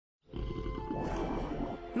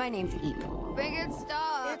My name's Eep. Big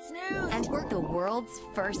stuff. It's news. And we're the world's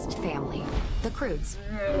first family, the Croods.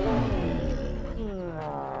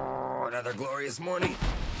 Oh, another glorious morning.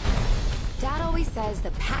 Dad always says the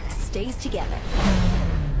pack stays together.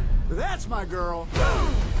 That's my girl.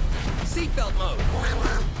 Seatbelt mode.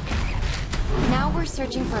 Now we're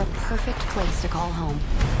searching for a perfect place to call home.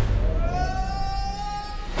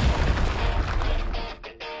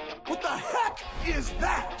 What the heck is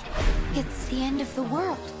that? It's the end of the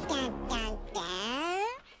world.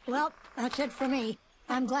 Well, that's it for me.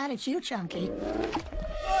 I'm glad it's you, Chunky.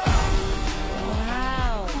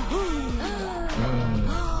 Wow.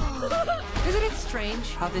 Isn't it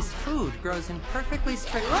strange how this food grows in perfectly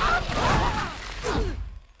straight...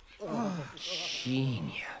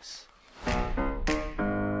 Genius.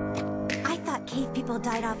 I thought cave people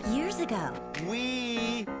died off years ago.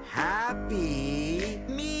 We happy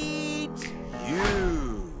meet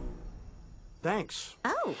you. Thanks.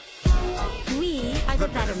 Oh. We are the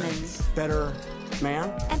Bettermans. Better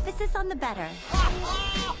man? Emphasis on the better.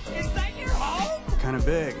 Is that your home? Kind of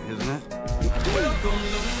big, isn't it?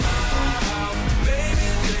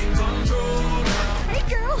 Hey,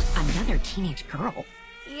 girl. Another teenage girl.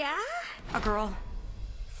 Yeah? A girl.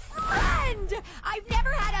 Friend! I've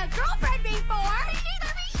never had a girlfriend before! Me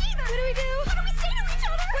neither, me neither! What do we do? What do we say to each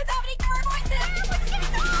other? Without any our voices! What's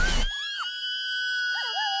going on?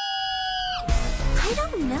 I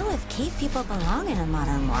don't know if cave people belong in a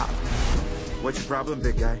modern world. What's your problem,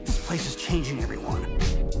 big guy? This place is changing everyone.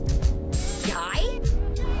 Guy?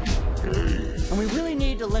 And we really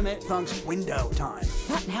need to limit Thunk's window time.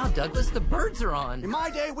 Not now, Douglas. The birds are on. In my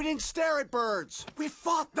day, we didn't stare at birds. We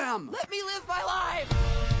fought them. Let me live my life!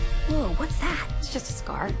 Whoa, what's that? It's just a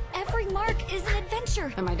scar. Every mark is an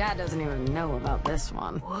adventure. And my dad doesn't even know about this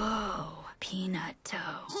one. Whoa, peanut toe.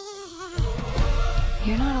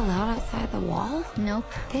 You're not allowed outside the wall?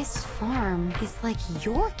 Nope. This farm is like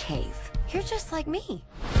your cave. You're just like me.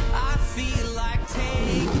 I feel like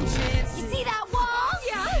taking chances. You see that wall?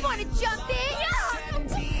 Yeah. You want to jump in? Yeah.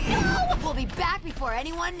 No! We'll be back before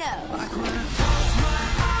anyone knows.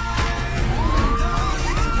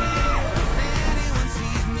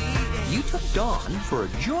 You took Dawn for a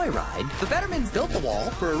joyride. The Bettermans built the wall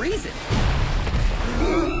for a reason.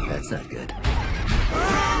 That's not good.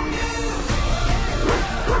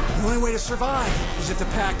 The only way to survive is if the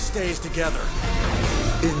pack stays together.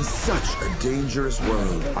 In such a dangerous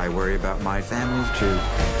world, I worry about my family too.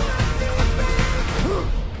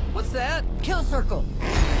 What's that? Kill circle.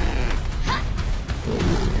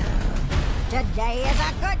 Today is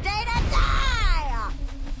a good day to die!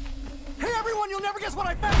 Hey, everyone, you'll never guess what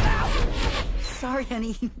I found out! Sorry,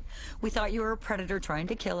 honey. We thought you were a predator trying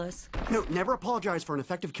to kill us. No, never apologize for an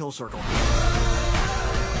effective kill circle.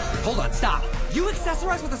 Hold on, stop. You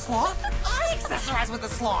accessorize with a sloth? I accessorize with a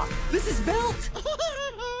sloth. This is built.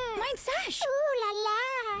 Mine's Sash.